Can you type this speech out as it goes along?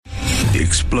The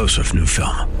explosive new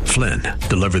film, Flynn,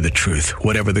 deliver the truth,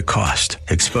 whatever the cost,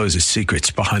 exposes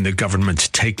secrets behind the government's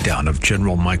takedown of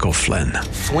General Michael Flynn.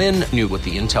 Flynn knew what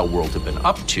the intel world had been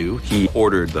up to. He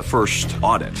ordered the first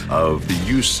audit of the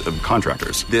use of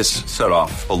contractors. This set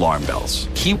off alarm bells.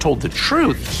 He told the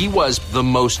truth. He was the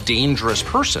most dangerous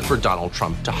person for Donald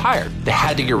Trump to hire. They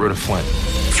had to get rid of Flynn.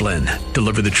 Flynn,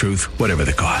 deliver the truth, whatever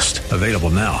the cost. Available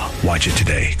now. Watch it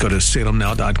today. Go to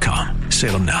salemnow.com.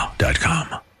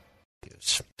 salemnow.com.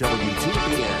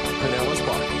 WTBN, Pinellas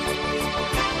Park.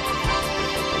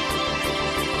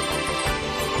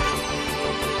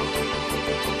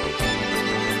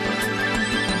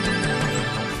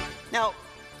 Now,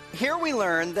 here we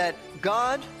learn that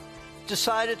God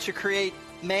decided to create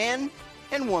man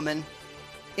and woman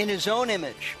in his own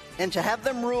image and to have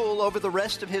them rule over the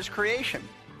rest of his creation.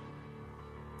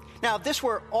 Now, if this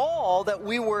were all that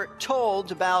we were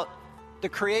told about the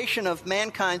creation of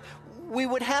mankind, we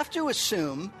would have to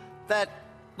assume that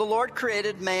the Lord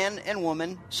created man and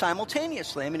woman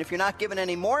simultaneously. I mean, if you're not given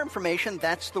any more information,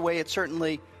 that's the way it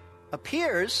certainly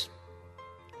appears,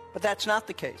 but that's not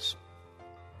the case.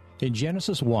 In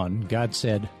Genesis 1, God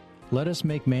said, "Let us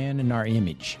make man in our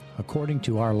image, according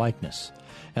to our likeness,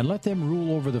 and let them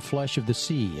rule over the flesh of the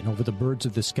sea, and over the birds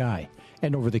of the sky,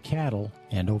 and over the cattle,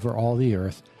 and over all the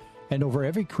earth, and over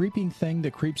every creeping thing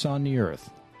that creeps on the earth."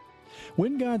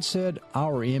 When God said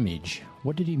our image,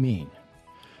 what did he mean?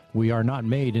 We are not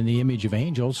made in the image of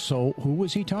angels, so who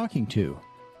was he talking to?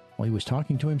 Well, he was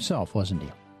talking to himself, wasn't he?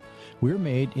 We're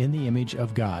made in the image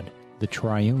of God, the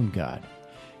triune God.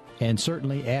 And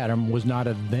certainly Adam was not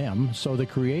of them, so the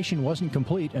creation wasn't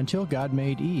complete until God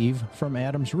made Eve from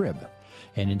Adam's rib.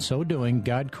 And in so doing,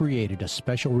 God created a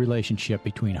special relationship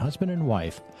between husband and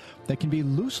wife that can be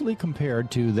loosely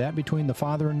compared to that between the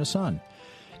father and the son.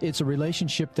 It's a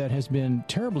relationship that has been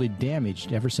terribly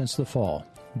damaged ever since the fall.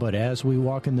 But as we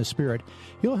walk in the Spirit,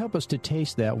 He'll help us to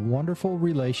taste that wonderful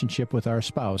relationship with our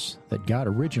spouse that God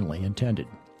originally intended.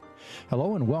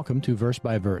 Hello and welcome to Verse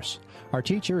by Verse. Our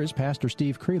teacher is Pastor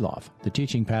Steve Kreloff, the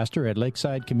teaching pastor at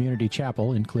Lakeside Community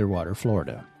Chapel in Clearwater,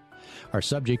 Florida. Our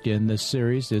subject in this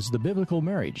series is the biblical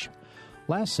marriage.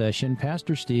 Last session,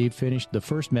 Pastor Steve finished the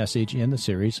first message in the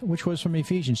series, which was from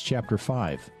Ephesians chapter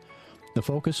 5. The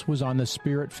focus was on the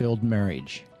Spirit-filled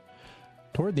marriage.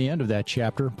 Toward the end of that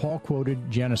chapter, Paul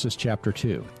quoted Genesis chapter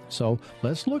 2. So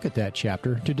let's look at that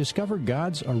chapter to discover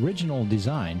God's original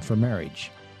design for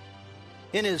marriage.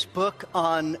 In his book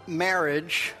on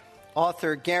marriage,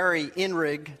 author Gary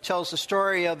Inrig tells the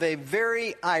story of a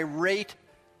very irate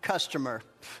customer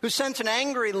who sent an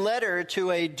angry letter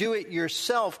to a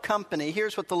do-it-yourself company.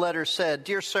 Here's what the letter said.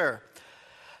 "Dear sir,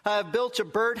 I have built a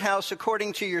birdhouse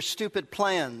according to your stupid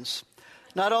plans.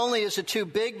 Not only is it too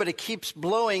big, but it keeps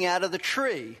blowing out of the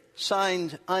tree.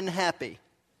 Signed, Unhappy."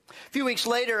 A few weeks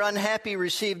later, Unhappy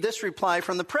received this reply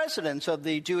from the president of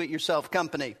the do-it-yourself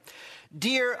company.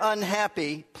 "Dear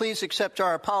Unhappy, please accept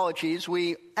our apologies.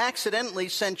 We accidentally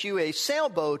sent you a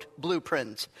sailboat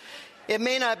blueprint. It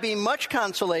may not be much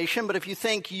consolation, but if you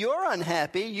think you're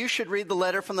unhappy, you should read the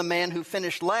letter from the man who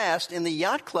finished last in the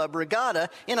yacht club regatta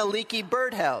in a leaky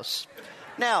birdhouse."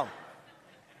 Now,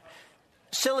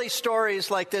 silly stories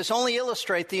like this only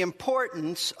illustrate the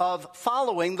importance of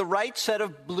following the right set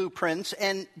of blueprints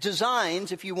and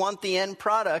designs if you want the end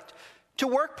product to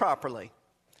work properly.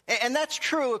 And that's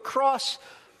true across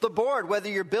the board, whether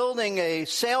you're building a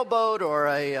sailboat or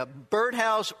a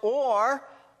birdhouse or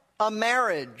a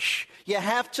marriage. You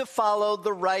have to follow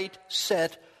the right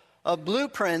set of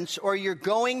blueprints or you're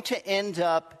going to end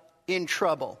up in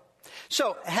trouble.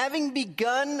 So, having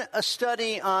begun a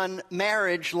study on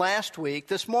marriage last week,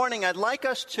 this morning I'd like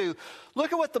us to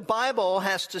look at what the Bible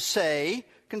has to say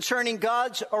concerning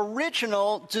God's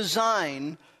original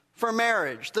design for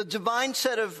marriage, the divine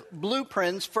set of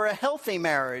blueprints for a healthy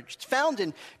marriage. It's found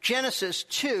in Genesis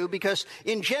 2, because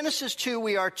in Genesis 2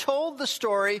 we are told the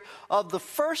story of the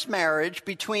first marriage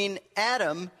between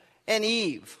Adam and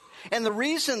Eve. And the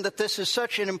reason that this is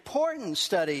such an important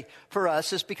study for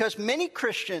us is because many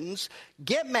Christians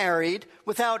get married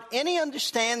without any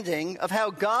understanding of how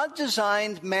God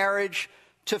designed marriage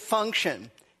to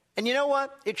function. And you know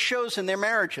what? It shows in their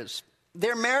marriages.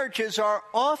 Their marriages are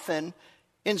often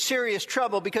in serious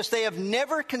trouble because they have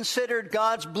never considered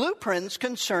God's blueprints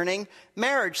concerning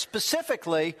marriage,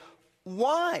 specifically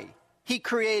why He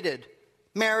created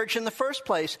marriage in the first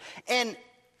place, and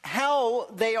how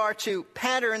they are to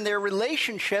pattern their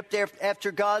relationship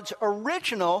after God's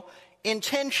original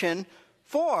intention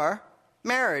for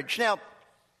marriage. Now,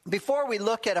 before we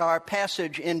look at our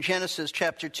passage in Genesis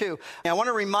chapter 2, I want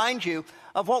to remind you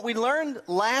of what we learned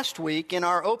last week in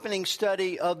our opening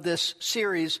study of this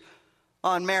series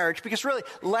on marriage, because really,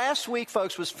 last week,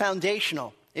 folks, was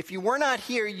foundational. If you were not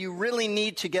here, you really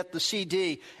need to get the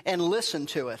CD and listen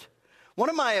to it. One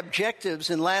of my objectives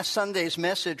in last Sunday's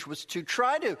message was to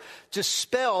try to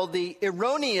dispel the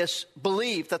erroneous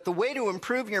belief that the way to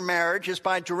improve your marriage is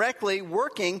by directly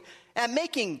working at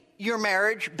making your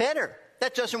marriage better.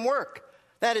 That doesn't work.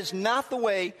 That is not the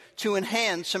way to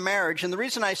enhance a marriage. And the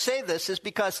reason I say this is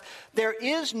because there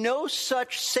is no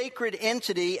such sacred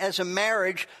entity as a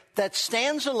marriage that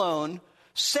stands alone,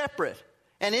 separate,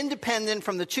 and independent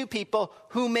from the two people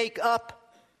who make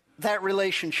up that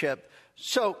relationship.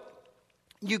 So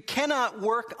you cannot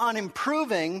work on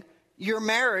improving your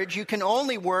marriage. You can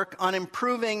only work on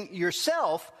improving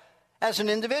yourself as an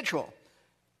individual.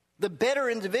 The better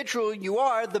individual you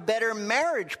are, the better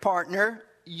marriage partner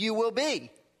you will be.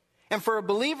 And for a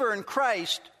believer in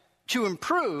Christ to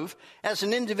improve as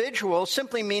an individual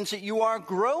simply means that you are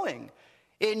growing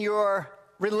in your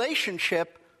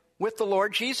relationship with the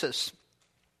Lord Jesus,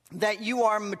 that you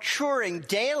are maturing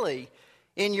daily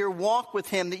in your walk with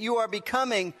Him, that you are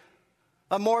becoming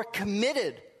a more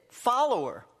committed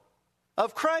follower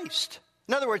of Christ.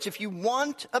 In other words, if you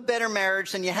want a better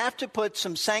marriage, then you have to put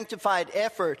some sanctified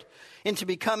effort into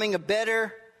becoming a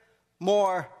better,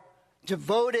 more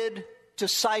devoted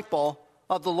disciple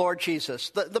of the Lord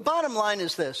Jesus. The bottom line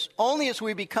is this: only as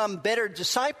we become better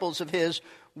disciples of His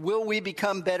will we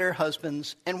become better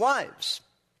husbands and wives.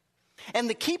 And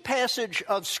the key passage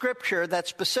of Scripture that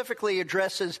specifically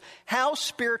addresses how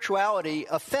spirituality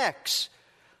affects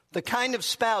the kind of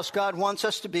spouse God wants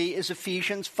us to be is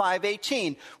Ephesians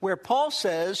 5:18, where Paul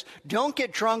says, don't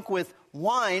get drunk with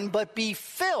wine, but be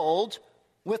filled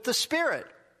with the Spirit.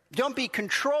 Don't be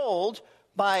controlled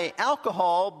by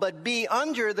alcohol, but be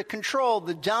under the control,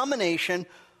 the domination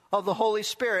of the Holy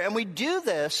Spirit. And we do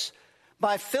this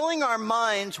by filling our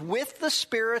minds with the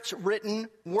Spirit's written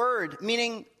word,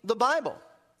 meaning the Bible.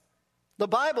 The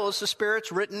Bible is the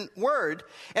Spirit's written word,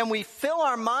 and we fill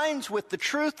our minds with the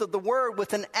truth of the word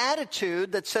with an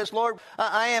attitude that says, Lord,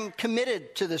 I am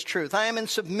committed to this truth. I am in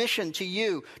submission to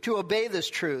you to obey this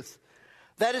truth.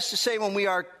 That is to say, when we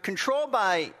are controlled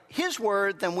by His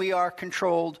word, then we are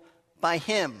controlled by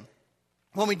Him.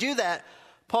 When we do that,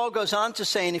 Paul goes on to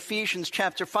say in Ephesians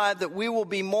chapter 5 that we will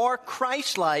be more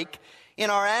Christ-like in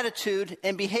our attitude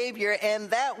and behavior, and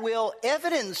that will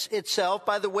evidence itself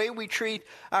by the way we treat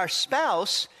our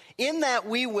spouse, in that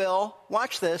we will,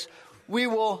 watch this, we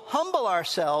will humble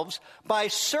ourselves by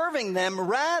serving them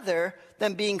rather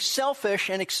than being selfish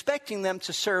and expecting them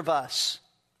to serve us.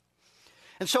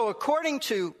 And so according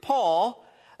to Paul,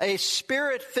 a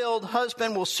Spirit-filled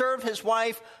husband will serve his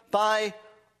wife by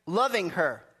loving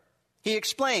her. He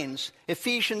explains,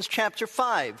 Ephesians chapter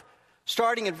 5,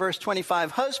 starting at verse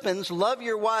 25, husbands, love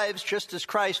your wives just as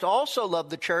Christ also loved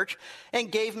the church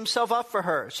and gave Himself up for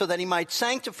her, so that He might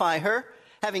sanctify her,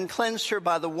 having cleansed her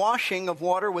by the washing of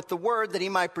water with the word, that He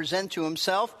might present to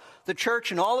Himself the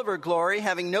church in all of her glory,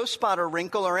 having no spot or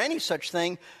wrinkle or any such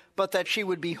thing, but that she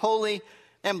would be holy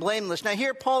and blameless. Now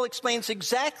here Paul explains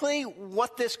exactly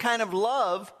what this kind of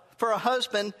love for a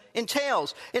husband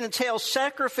entails. It entails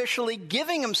sacrificially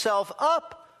giving himself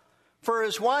up for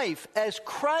his wife, as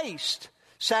Christ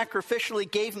sacrificially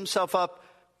gave Himself up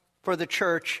for the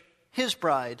church, His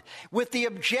bride, with the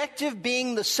objective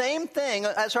being the same thing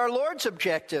as our Lord's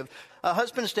objective. A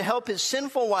husband is to help his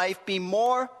sinful wife be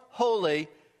more holy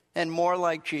and more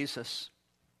like Jesus.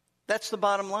 That's the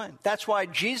bottom line. That's why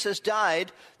Jesus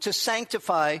died, to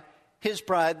sanctify His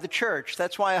bride, the church.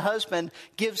 That's why a husband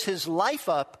gives his life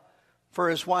up for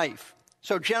his wife.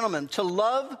 So, gentlemen, to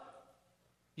love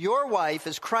your wife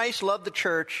as Christ loved the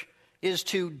church is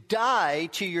to die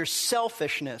to your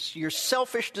selfishness, your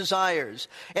selfish desires.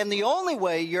 And the only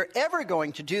way you're ever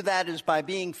going to do that is by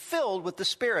being filled with the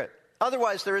Spirit.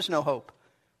 Otherwise, there is no hope.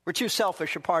 We're too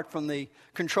selfish apart from the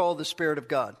control of the Spirit of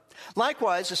God.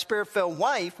 Likewise, a Spirit-filled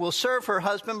wife will serve her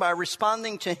husband by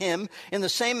responding to him in the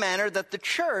same manner that the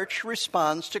church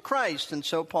responds to Christ. And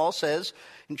so Paul says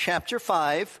in chapter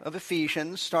 5 of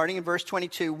Ephesians, starting in verse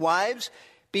 22, wives,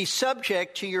 be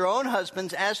subject to your own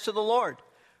husbands as to the Lord.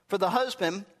 For the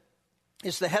husband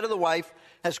is the head of the wife,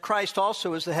 as Christ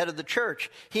also is the head of the church,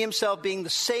 He Himself being the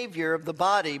Savior of the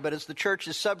body. But as the church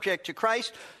is subject to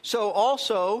Christ, so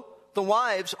also the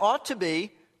wives ought to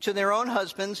be to their own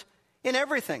husbands in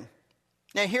everything.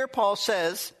 Now here Paul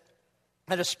says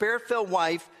that a Spirit-filled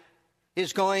wife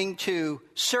is going to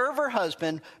serve her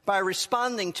husband by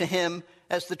responding to him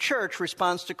as the church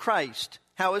responds to Christ.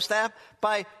 How is that?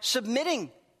 By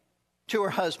submitting to her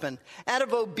husband out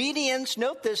of obedience,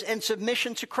 note this, and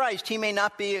submission to Christ. He may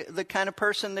not be the kind of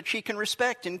person that she can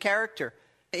respect in character.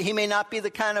 He may not be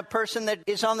the kind of person that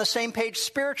is on the same page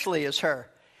spiritually as her.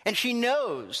 And she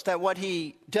knows that what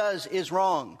he does is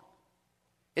wrong.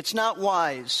 It's not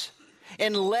wise.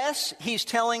 Unless he's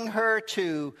telling her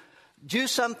to do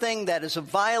something that is a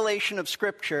violation of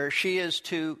Scripture, she is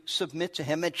to submit to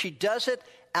him. And she does it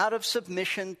out of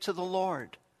submission to the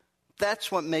Lord.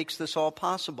 That's what makes this all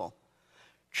possible.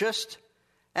 Just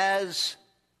as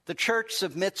the church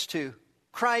submits to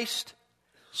Christ,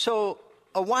 so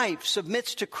a wife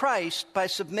submits to Christ by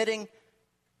submitting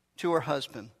to her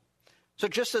husband. So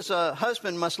just as a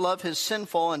husband must love his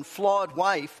sinful and flawed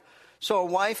wife, so a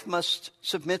wife must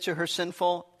submit to her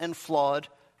sinful and flawed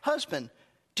husband.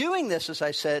 Doing this, as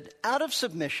I said, out of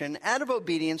submission, out of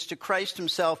obedience to Christ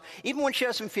himself, even when she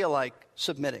doesn't feel like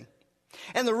submitting.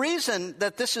 And the reason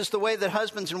that this is the way that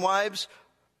husbands and wives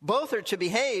both are to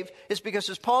behave is because,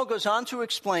 as Paul goes on to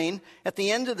explain at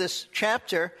the end of this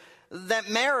chapter, that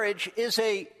marriage is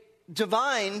a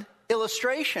divine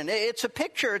illustration. It's a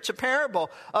picture, it's a parable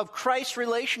of Christ's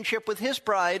relationship with his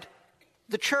bride,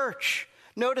 the church.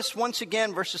 Notice once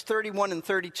again verses 31 and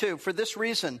 32. For this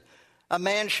reason, a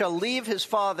man shall leave his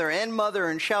father and mother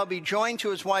and shall be joined to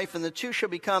his wife, and the two shall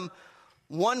become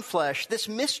one flesh. This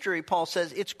mystery, Paul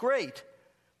says, it's great,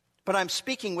 but I'm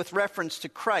speaking with reference to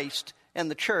Christ and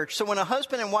the church. So when a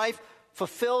husband and wife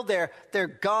fulfill their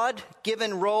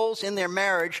God-given roles in their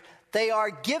marriage, they are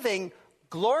giving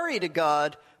glory to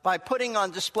God by putting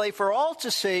on display for all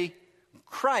to see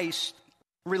Christ's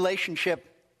relationship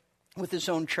with his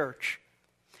own church.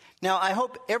 Now, I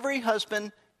hope every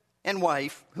husband and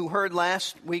wife who heard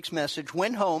last week's message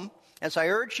went home, as I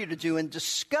urged you to do, and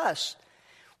discussed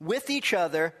with each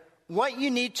other what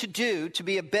you need to do to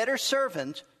be a better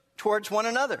servant towards one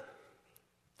another.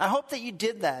 I hope that you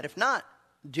did that. If not,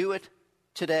 do it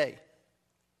today.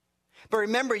 But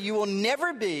remember, you will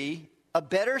never be a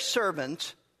better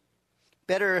servant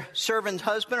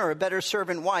husband or a better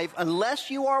servant wife unless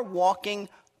you are walking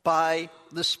by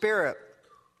the Spirit.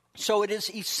 So it is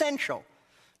essential,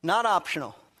 not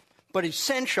optional, but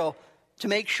essential to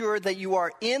make sure that you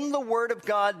are in the Word of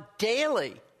God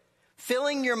daily,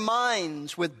 filling your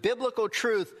minds with biblical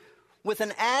truth, with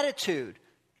an attitude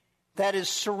that is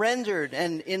surrendered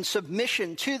and in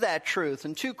submission to that truth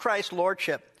and to Christ's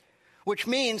lordship, which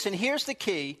means, and here's the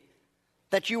key,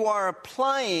 that you are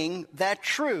applying that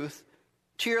truth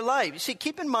to your life. You see,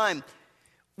 keep in mind,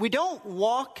 we don't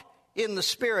walk in the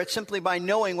Spirit simply by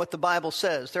knowing what the Bible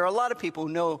says. There are a lot of people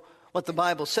who know what the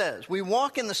Bible says. We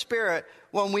walk in the Spirit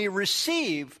when we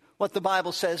receive what the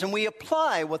Bible says and we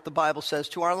apply what the Bible says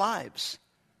to our lives.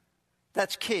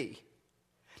 That's key.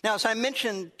 Now, as I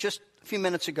mentioned just a few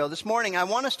minutes ago, this morning, I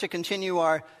want us to continue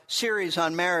our series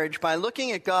on marriage by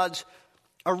looking at God's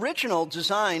original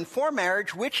design for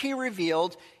marriage, which he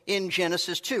revealed in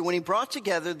Genesis 2, when he brought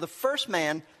together the first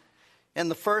man and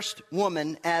the first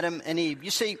woman, Adam and Eve.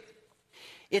 You see,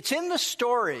 it's in the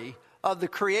story of the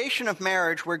creation of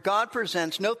marriage where God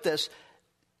presents, note this,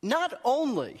 not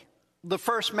only the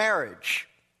first marriage,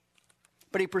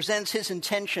 but he presents his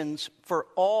intentions for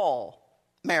all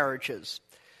marriages.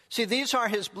 See, these are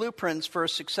his blueprints for a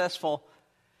successful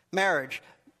marriage.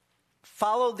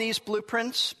 Follow these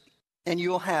blueprints and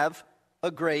you will have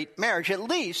a great marriage. At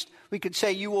least we could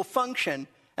say you will function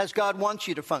as God wants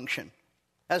you to function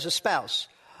as a spouse.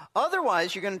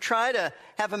 Otherwise, you're going to try to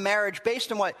have a marriage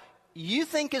based on what you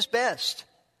think is best,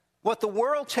 what the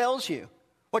world tells you,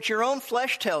 what your own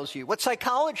flesh tells you, what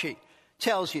psychology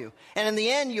tells you. And in the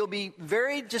end, you'll be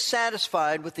very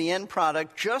dissatisfied with the end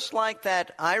product, just like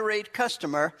that irate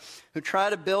customer who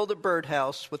tried to build a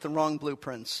birdhouse with the wrong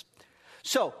blueprints.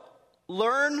 So,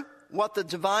 learn what the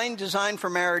divine design for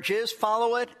marriage is,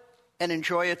 follow it, and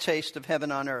enjoy a taste of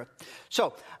heaven on earth.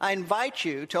 So, I invite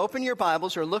you to open your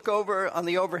Bibles or look over on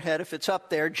the overhead if it's up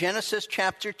there, Genesis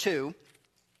chapter 2.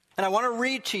 And I want to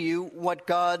read to you what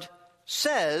God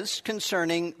says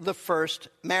concerning the first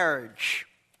marriage.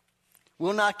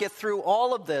 We'll not get through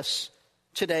all of this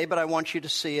today, but I want you to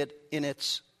see it in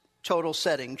its total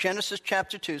setting. Genesis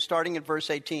chapter 2, starting at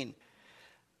verse 18.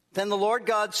 Then the Lord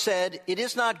God said, "It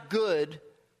is not good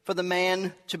for the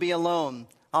man to be alone.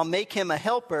 I'll make him a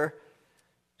helper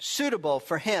suitable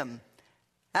for him."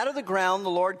 Out of the ground the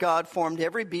Lord God formed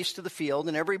every beast of the field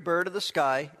and every bird of the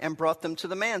sky and brought them to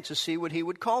the man to see what he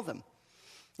would call them.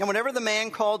 And whatever the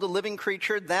man called a living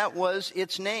creature, that was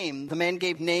its name. The man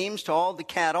gave names to all the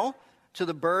cattle, to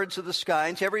the birds of the sky,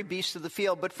 and to every beast of the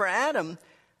field. But for Adam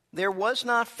there was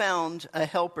not found a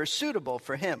helper suitable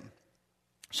for him.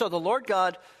 So the Lord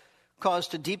God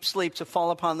caused a deep sleep to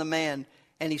fall upon the man,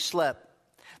 and he slept.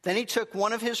 Then he took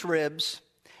one of his ribs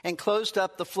and closed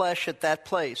up the flesh at that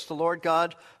place. The Lord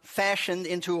God fashioned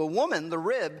into a woman the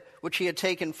rib which he had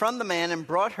taken from the man and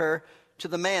brought her to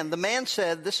the man. The man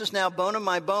said, "This is now bone of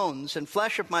my bones and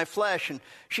flesh of my flesh, and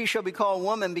she shall be called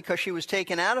woman because she was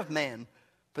taken out of man.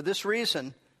 For this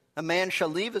reason, a man shall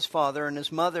leave his father and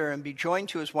his mother and be joined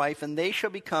to his wife, and they shall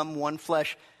become one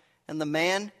flesh. And the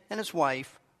man and his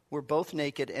wife were both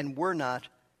naked and were not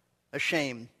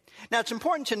ashamed." Now, it's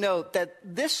important to note that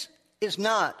this is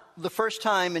not the first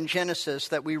time in Genesis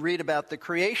that we read about the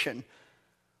creation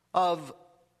of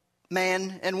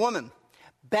man and woman.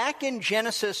 Back in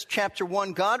Genesis chapter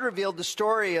 1, God revealed the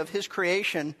story of his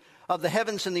creation of the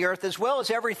heavens and the earth, as well as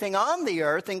everything on the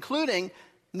earth, including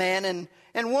man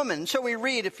and woman. So we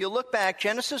read, if you look back,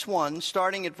 Genesis 1,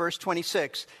 starting at verse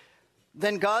 26,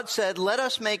 "Then God said, 'Let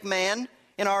us make man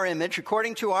in our image,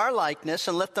 according to our likeness,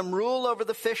 and let them rule over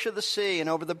the fish of the sea, and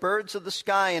over the birds of the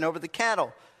sky, and over the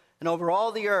cattle, and over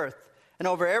all the earth, and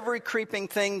over every creeping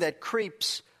thing that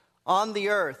creeps on the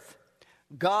earth.'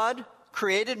 God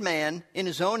created man in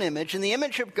his own image. In the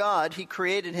image of God, he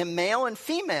created him, male and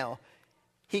female.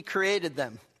 He created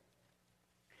them."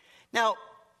 Now,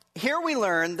 here we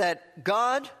learn that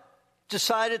God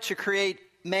decided to create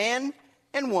man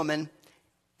and woman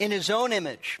in his own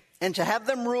image and to have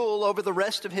them rule over the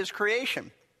rest of his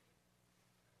creation.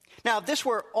 Now, if this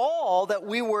were all that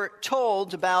we were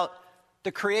told about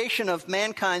the creation of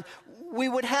mankind, we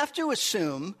would have to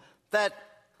assume that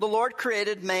the Lord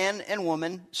created man and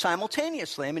woman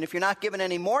simultaneously. I mean, if you're not given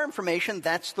any more information,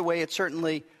 that's the way it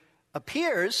certainly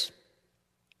appears,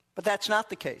 but that's not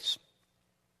the case.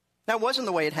 That wasn't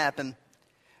the way it happened,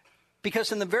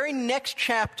 because in the very next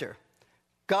chapter,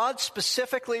 God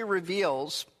specifically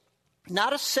reveals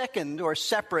not a second or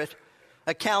separate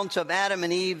account of Adam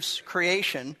and Eve's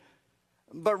creation,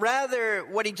 but rather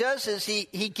what he does is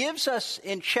he gives us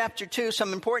in chapter 2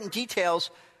 some important details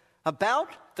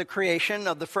about the creation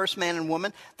of the first man and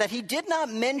woman that he did not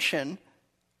mention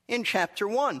in chapter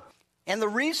 1. And the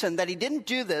reason that he didn't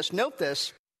do this, note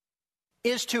this,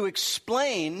 is to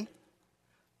explain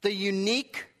the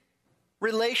unique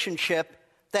relationship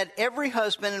that every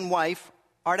husband and wife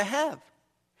are to have.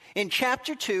 In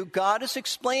chapter 2, God is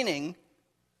explaining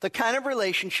the kind of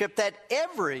relationship that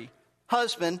every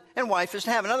husband and wife is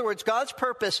to have. In other words, God's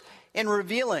purpose in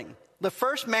revealing the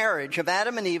first marriage of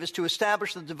Adam and Eve is to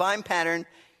establish the divine pattern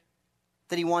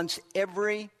that he wants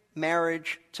every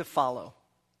marriage to follow.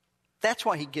 That's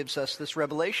why he gives us this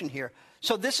revelation here.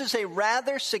 So this is a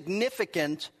rather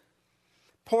significant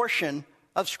portion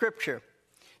of Scripture.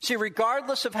 See,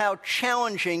 regardless of how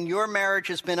challenging your marriage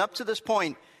has been up to this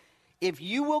point, if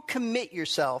you will commit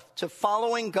yourself to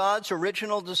following God's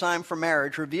original design for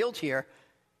marriage revealed here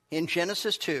in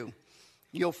Genesis 2,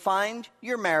 you'll find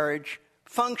your marriage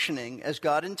functioning as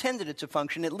God intended it to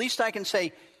function. At least I can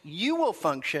say you will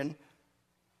function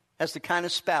as the kind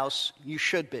of spouse you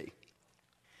should be.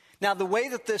 Now, the way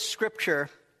that this scripture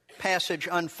passage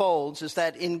unfolds is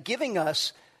that in giving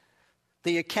us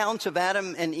the account of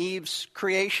Adam and Eve's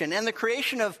creation and the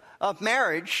creation of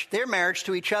marriage, their marriage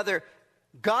to each other,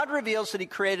 God reveals that he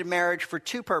created marriage for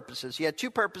two purposes. He had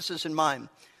two purposes in mind.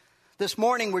 This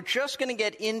morning, we're just going to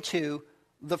get into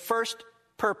the first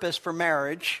purpose for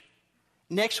marriage.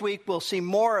 Next week, we'll see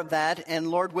more of that, and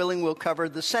Lord willing, we'll cover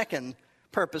the second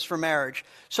purpose for marriage.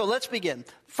 So let's begin.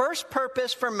 First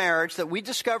purpose for marriage that we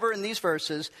discover in these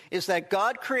verses is that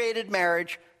God created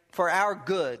marriage for our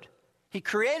good. He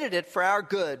created it for our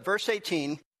good. Verse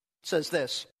 18 says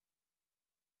this,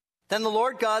 "Then the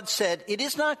Lord God said, 'It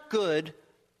is not good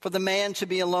for the man to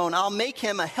be alone. I'll make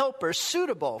him a helper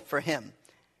suitable for him.'"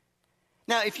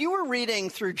 Now, if you were reading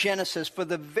through Genesis for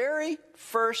the very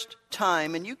first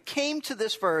time and you came to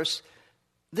this verse,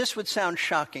 this would sound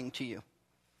shocking to you.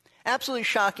 Absolutely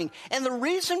shocking. And the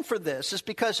reason for this is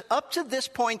because up to this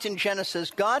point in Genesis,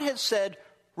 God has said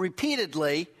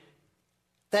repeatedly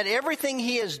that everything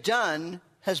he has done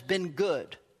has been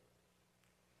good.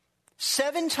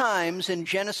 7 times in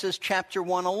Genesis chapter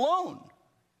 1 alone.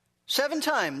 7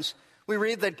 times we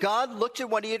read that God looked at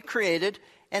what he had created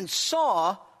and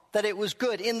saw that it was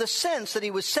good, in the sense that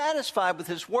he was satisfied with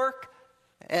his work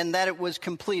and that it was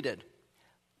completed.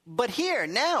 But here,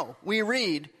 now, we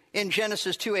read in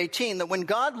Genesis 2:18 that when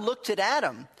God looked at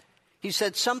Adam, he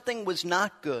said something was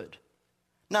not good.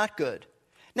 Not good.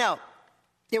 Now,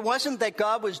 it wasn't that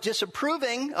God was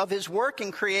disapproving of his work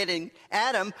in creating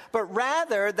Adam, but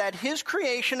rather that his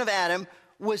creation of Adam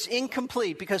was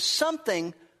incomplete because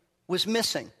something was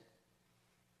missing.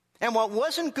 And what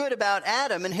wasn't good about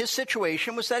Adam and his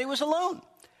situation was that he was alone.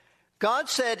 God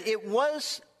said it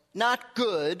was not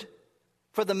good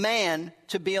for the man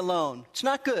to be alone. It's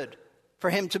not good for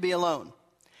him to be alone.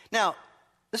 Now,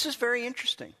 this is very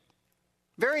interesting.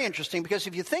 Very interesting, because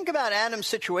if you think about Adam's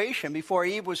situation before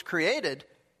Eve was created,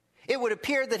 it would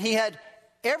appear that he had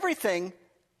everything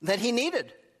that he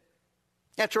needed.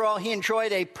 After all, he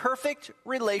enjoyed a perfect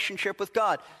relationship with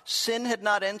God. Sin had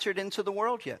not entered into the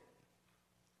world yet.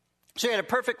 So he had a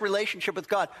perfect relationship with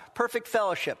God, perfect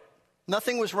fellowship.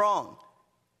 Nothing was wrong.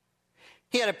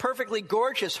 He had a perfectly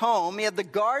gorgeous home. He had the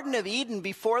Garden of Eden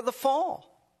before the fall.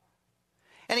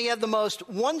 And he had the most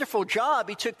wonderful job.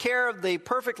 He took care of the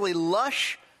perfectly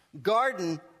lush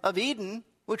Garden of Eden,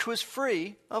 which was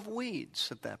free of weeds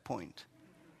at that point.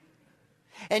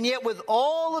 And yet, with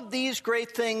all of these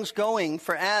great things going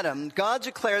for Adam, God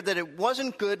declared that it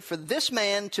wasn't good for this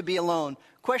man to be alone.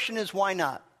 Question is, why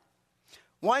not?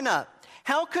 Why not?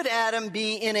 How could Adam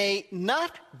be in a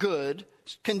not good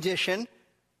condition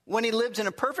when he lived in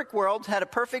a perfect world, had a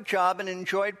perfect job, and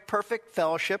enjoyed perfect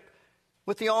fellowship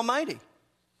with the Almighty?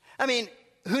 I mean,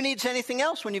 who needs anything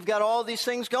else when you've got all these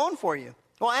things going for you?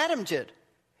 Well, Adam did.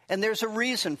 And there's a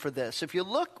reason for this. If you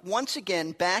look once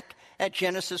again back at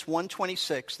Genesis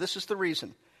 1:26, this is the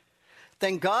reason.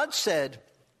 Then God said,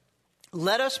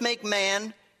 "Let us make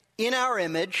man in our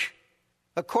image,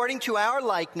 according to our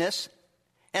likeness,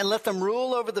 and let them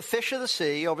rule over the fish of the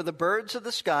sea, over the birds of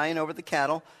the sky, and over the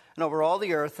cattle, and over all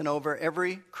the earth, and over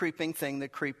every creeping thing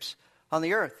that creeps on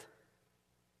the earth."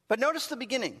 But notice the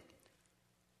beginning.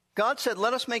 God said,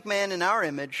 "Let us make man in our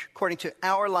image, according to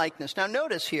our likeness." Now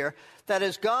notice here that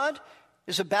as God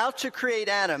is about to create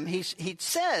Adam, he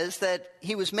says that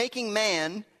he was making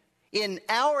man in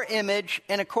our image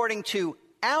and according to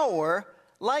our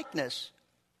likeness.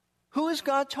 Who is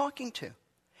God talking to?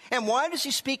 And why does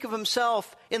he speak of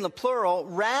himself in the plural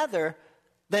rather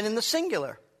than in the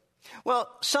singular? Well,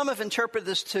 some have interpreted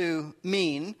this to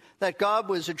mean that God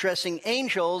was addressing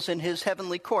angels in his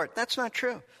heavenly court. That's not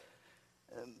true.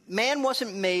 Man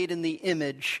wasn't made in the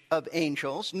image of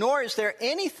angels, nor is there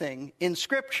anything in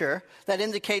Scripture that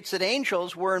indicates that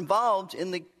angels were involved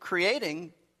in the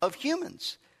creating of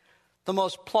humans. The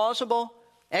most plausible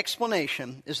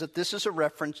explanation is that this is a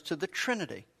reference to the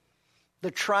Trinity,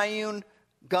 the triune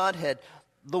Godhead,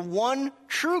 the one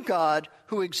true God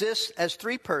who exists as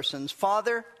three persons,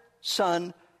 Father,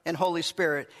 Son, and Holy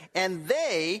Spirit. And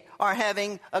they are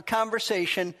having a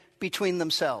conversation between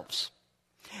themselves.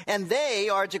 And they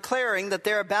are declaring that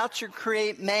they're about to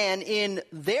create man in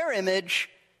their image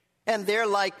and their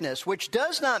likeness, which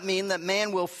does not mean that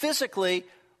man will physically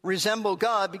resemble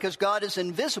God, because God is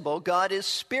invisible. God is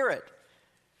spirit.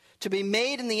 To be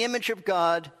made in the image of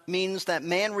God means that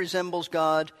man resembles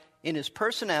God in his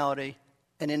personality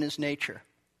and in his nature.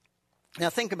 Now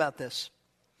think about this.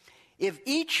 If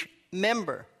each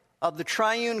member of the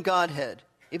triune Godhead,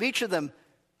 if each of them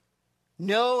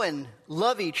know and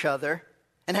love each other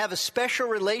and have a special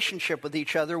relationship with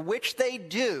each other, which they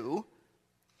do,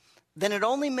 then it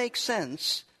only makes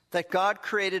sense that God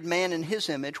created man in his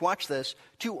image, watch this,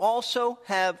 to also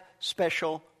have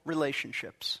special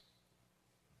relationships.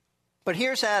 But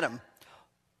here's Adam,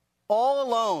 all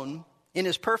alone in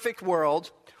his perfect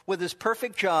world, with his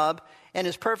perfect job and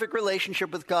his perfect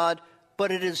relationship with God,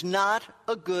 but it is not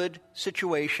a good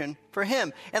situation for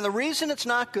him. And the reason it's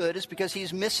not good is because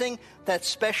he's missing that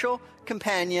special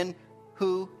companion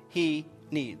who he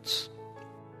needs.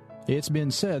 It's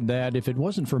been said that if it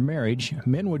wasn't for marriage,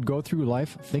 men would go through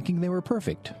life thinking they were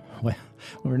perfect. Well,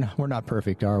 we're not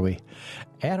perfect, are we?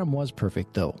 Adam was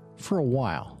perfect, though, for a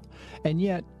while. And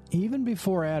yet, even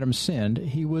before Adam sinned,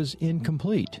 he was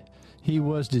incomplete. He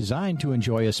was designed to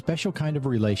enjoy a special kind of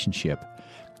relationship.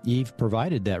 Eve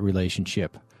provided that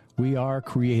relationship. We are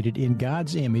created in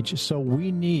God's image, so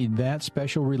we need that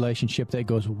special relationship that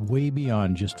goes way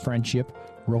beyond just friendship,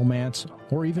 romance,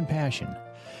 or even passion.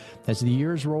 As the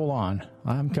years roll on,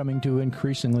 I'm coming to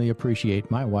increasingly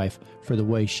appreciate my wife for the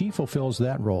way she fulfills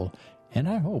that role, and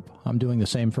I hope I'm doing the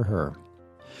same for her.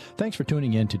 Thanks for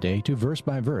tuning in today to Verse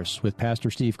by Verse with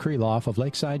Pastor Steve Kreloff of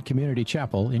Lakeside Community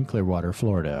Chapel in Clearwater,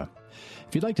 Florida.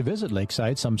 If you'd like to visit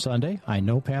Lakeside some Sunday, I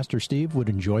know Pastor Steve would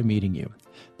enjoy meeting you.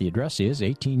 The address is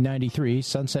 1893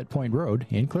 Sunset Point Road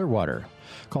in Clearwater.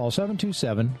 Call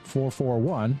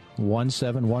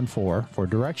 727-441-1714 for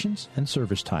directions and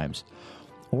service times.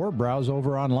 Or browse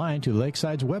over online to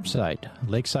Lakeside's website,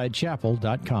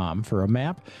 lakesidechapel.com, for a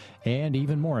map and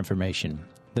even more information.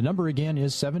 The number again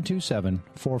is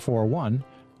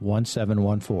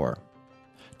 727-441-1714.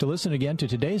 To listen again to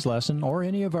today's lesson or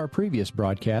any of our previous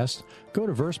broadcasts, go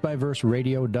to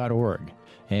versebyverseradio.org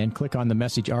and click on the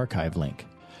Message Archive link.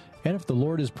 And if the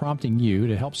Lord is prompting you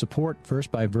to help support Verse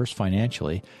by Verse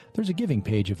financially, there's a giving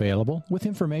page available with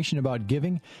information about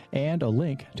giving and a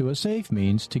link to a safe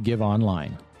means to give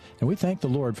online. And we thank the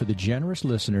Lord for the generous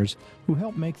listeners who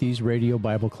help make these radio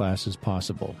Bible classes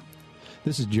possible.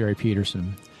 This is Jerry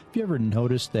Peterson. Have you ever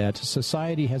noticed that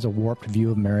society has a warped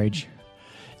view of marriage?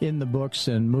 In the books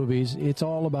and movies, it's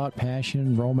all about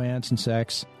passion, romance, and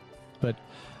sex. But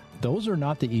those are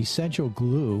not the essential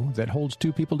glue that holds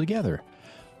two people together.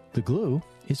 The glue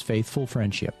is faithful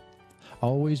friendship.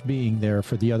 Always being there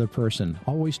for the other person,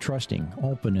 always trusting,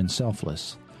 open, and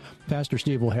selfless. Pastor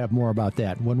Steve will have more about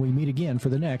that when we meet again for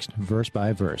the next Verse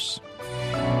by Verse.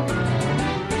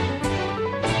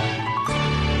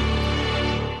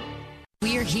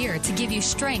 We're here to give you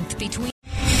strength between...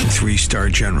 3-star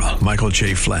General Michael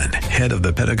J. Flynn, head of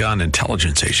the Pentagon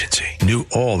Intelligence Agency, knew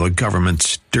all the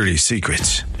government's dirty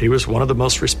secrets. He was one of the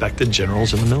most respected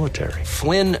generals in the military.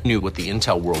 Flynn knew what the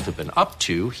intel world had been up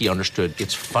to. He understood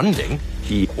its funding.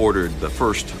 He ordered the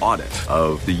first audit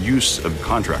of the use of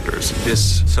contractors.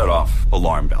 This set off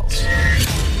alarm bells.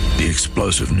 The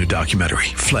explosive new documentary,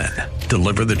 Flynn,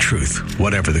 Deliver the Truth,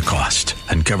 Whatever the Cost,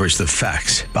 uncovers the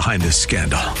facts behind this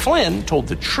scandal. Flynn told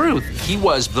the truth. He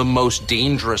was the most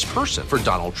dangerous person for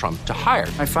Donald Trump to hire.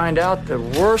 I find out the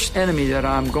worst enemy that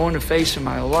I'm going to face in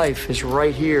my life is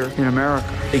right here in America.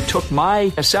 They took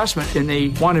my assessment and they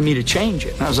wanted me to change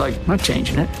it. And I was like, I'm not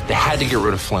changing it. They had to get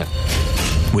rid of Flynn.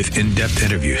 With in-depth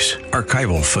interviews,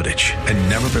 archival footage, and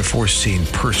never-before-seen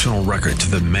personal records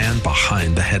of the man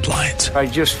behind the headlines. I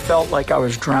just felt like I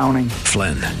was drowning.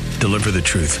 Flynn, Deliver the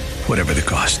Truth, Whatever the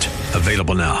Cost.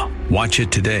 Available now. Watch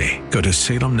it today. Go to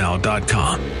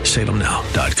salemnow.com.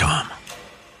 salemnow.com.